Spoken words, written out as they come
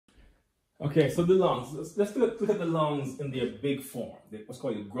Okay, so the lungs. Let's look at the lungs in their big form. What's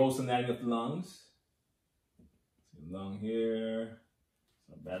called the gross anatomy of the lungs. So lung here.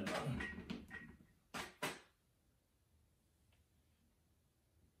 Not bad lung.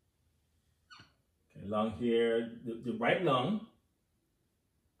 Okay, lung here. The right lung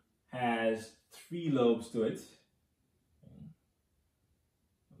has 3 lobes to it.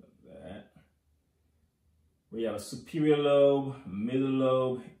 We have a superior lobe, middle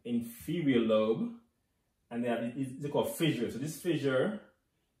lobe, inferior lobe, and they're called fissures. So this fissure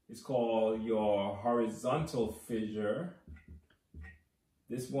is called your horizontal fissure.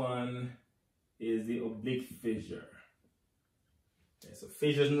 This one is the oblique fissure. Okay, so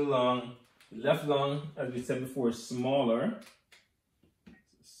fissures in the lung. The left lung, as we said before, is smaller.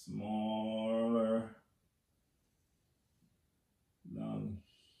 It's a smaller lung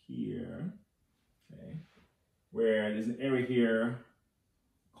here. Okay. Where there's an area here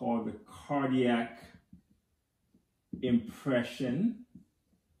called the cardiac impression.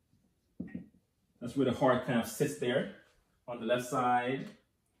 That's where the heart kind of sits there on the left side.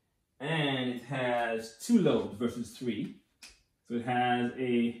 And it has 2 lobes versus 3. So it has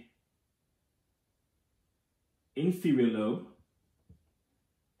a inferior lobe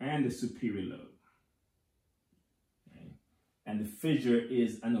and a superior lobe. Okay. And the fissure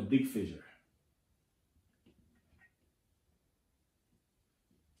is an oblique fissure.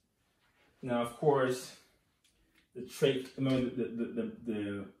 Now, of course, the trachea, remember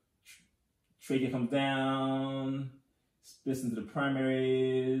the trachea comes down, splits into the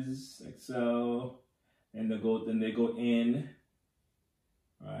primaries, like so, and they go in,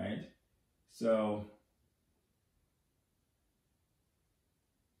 right? So,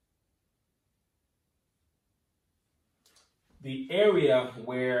 the area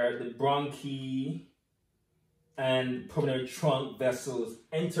where the bronchi and pulmonary trunk vessels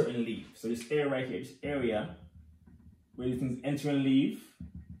enter and leave. So this area right here, this area where these things enter and leave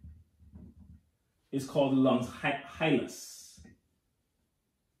is called the lungs hilus,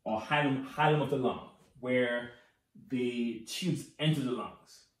 or hilum of the lung, where the tubes enter the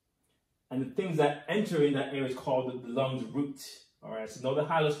lungs. And the things that enter in that area is called the lungs root. All right, so know the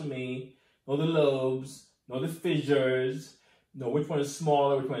hilus for me, know the lobes, know the fissures, know which one is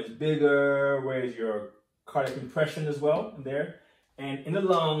smaller, which one is bigger, where is your cardiac impression as well in there. And in the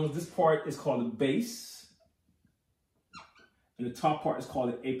lungs, this part is called the base, and the top part is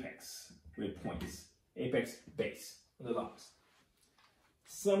called the apex, where it points. Apex, base of the lungs.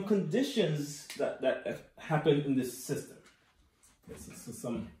 Some conditions that happen in this system. So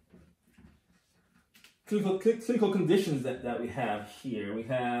some clinical conditions that we have here. We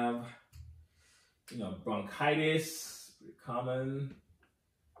have, bronchitis, pretty common.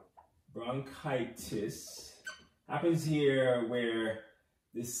 Bronchitis happens here where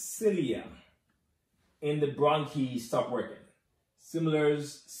the cilia in the bronchi stop working.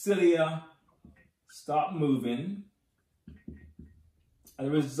 Cilia stop moving. As a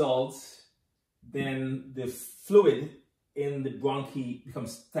result, then the fluid in the bronchi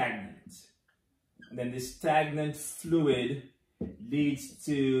becomes stagnant. And then this stagnant fluid leads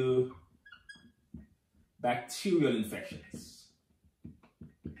to bacterial infections.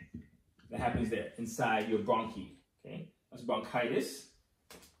 That happens there inside your bronchi. Okay, that's bronchitis.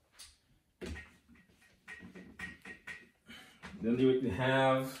 Then you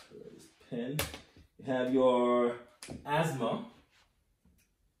have this pen. You have your asthma.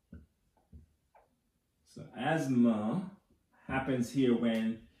 So asthma happens here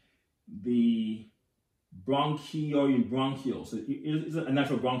when the bronchiole, so it's a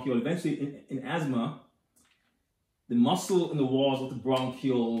natural bronchiole. Eventually, in asthma, the muscle in the walls of the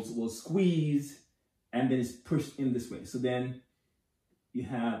bronchioles will squeeze and then it's pushed in this way. So then you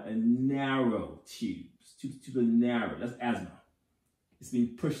have a narrow tube. Tubes are narrow. That's asthma. It's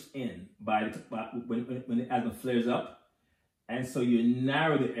being pushed in when the asthma flares up. And so you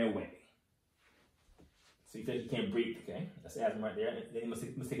narrow the airway. So you feel like you can't breathe, okay? That's asthma right there. And then you must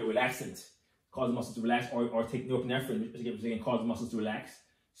take a relaxant, cause the muscles to relax, or take norepinephrine, which can cause the muscles to relax.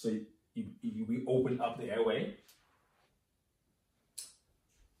 So you reopen up the airway.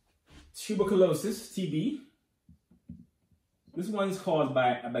 Tuberculosis, TB. This one is caused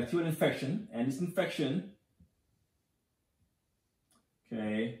by a bacterial infection, and this infection,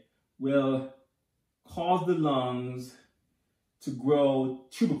 will cause the lungs to grow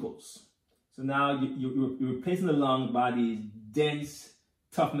tubercles. So now you're replacing the lung by these dense,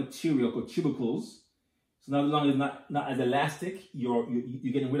 tough material called tubercles. So now the lung is not as elastic. You're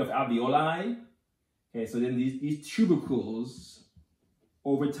getting rid of alveoli. Okay, so then these tubercles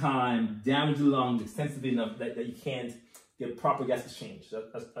over time damage the lungs extensively enough that you can't get proper gas exchange.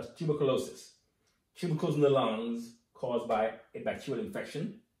 That's tuberculosis. Tuberculosis in the lungs caused by a bacterial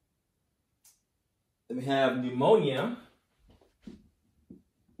infection. Then we have pneumonia.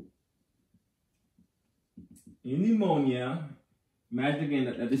 In pneumonia, imagine again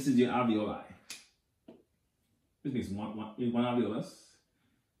that this is your alveoli. This means one alveolus.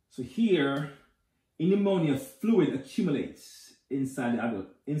 So here, in pneumonia, fluid accumulates inside the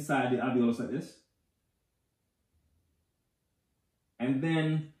alveolus like this. And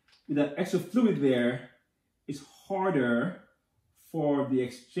then with that extra fluid there, it's harder for the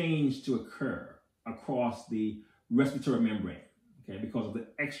exchange to occur across the respiratory membrane, okay, because of the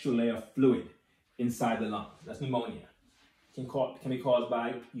extra layer of fluid inside the lungs. That's pneumonia. Can be caused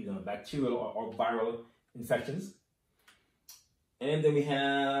by bacterial or viral infections. And then we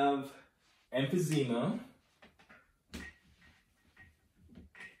have emphysema.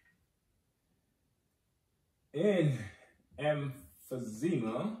 In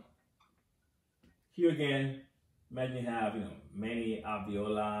emphysema, here again, imagine you have many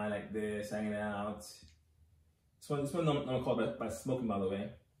alveoli like this hanging out. This one I'm called by smoking, by the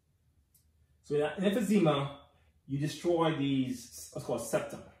way. So in emphysema, you destroy these what's called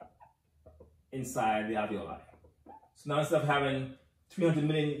septum inside the alveoli. So now instead of having 300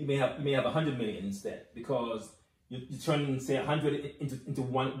 million, you may have 100 million instead, because you turn, say, 100 into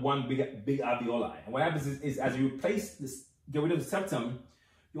one big alveoli. And what happens is as you replace this, get rid of the septum,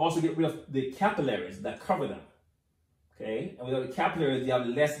 you also get rid of the capillaries that cover them. Okay, and without the capillaries, you have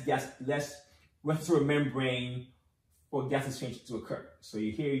less respiratory membrane for gas exchange to occur. So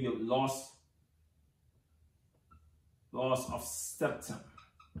you hear your loss of septum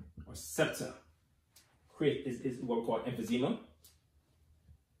or septa is what we call emphysema.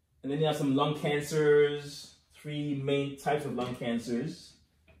 And then you have some lung cancers, 3 main types of lung cancers.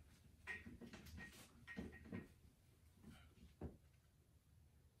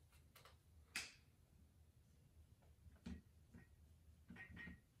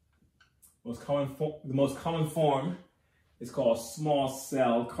 The most common form is called small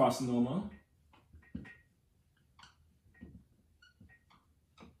cell carcinoma.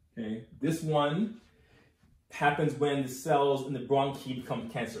 Okay, this one happens when the cells in the bronchi become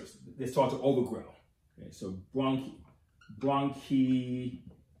cancerous. They start to overgrow. Okay, so bronchi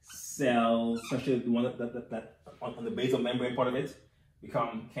cells, especially the one that on the basal membrane part of it,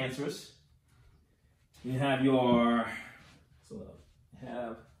 become cancerous. You have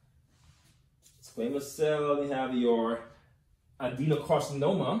squamous cell. You have your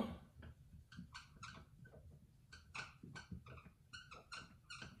adenocarcinoma.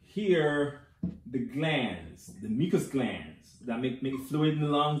 Here, the glands, the mucus glands that make fluid in the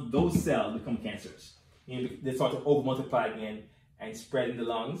lungs, those cells become cancerous. They start to overmultiply again and spread in the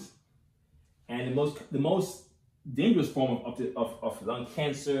lungs. And the most dangerous form of lung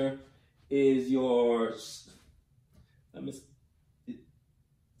cancer is your,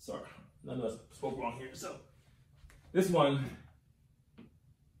 sorry, none of us spoke wrong here. So this one,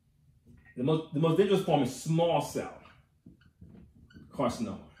 the most dangerous form is small cell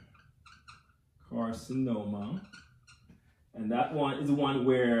carcinoma. And that one is the one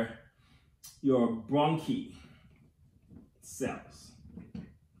where your bronchi cells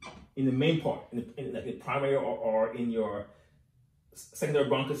in the main part, in like the primary or in your secondary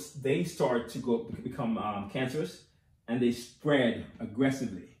bronchus, they start to become cancerous, and they spread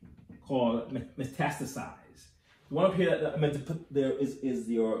aggressively, called metastasize. The one up here that I meant to put there is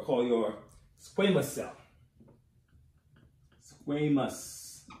your squamous cell. Squamous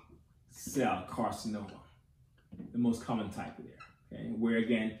cell carcinoma, the most common type there. Okay, where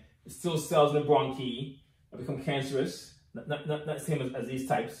again, it's still cells in the bronchi that become cancerous, not the same as these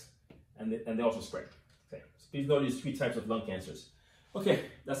types, and they also spread. Okay, so please know these 3 types of lung cancers. Okay,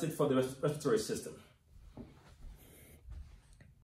 that's it for the respiratory system.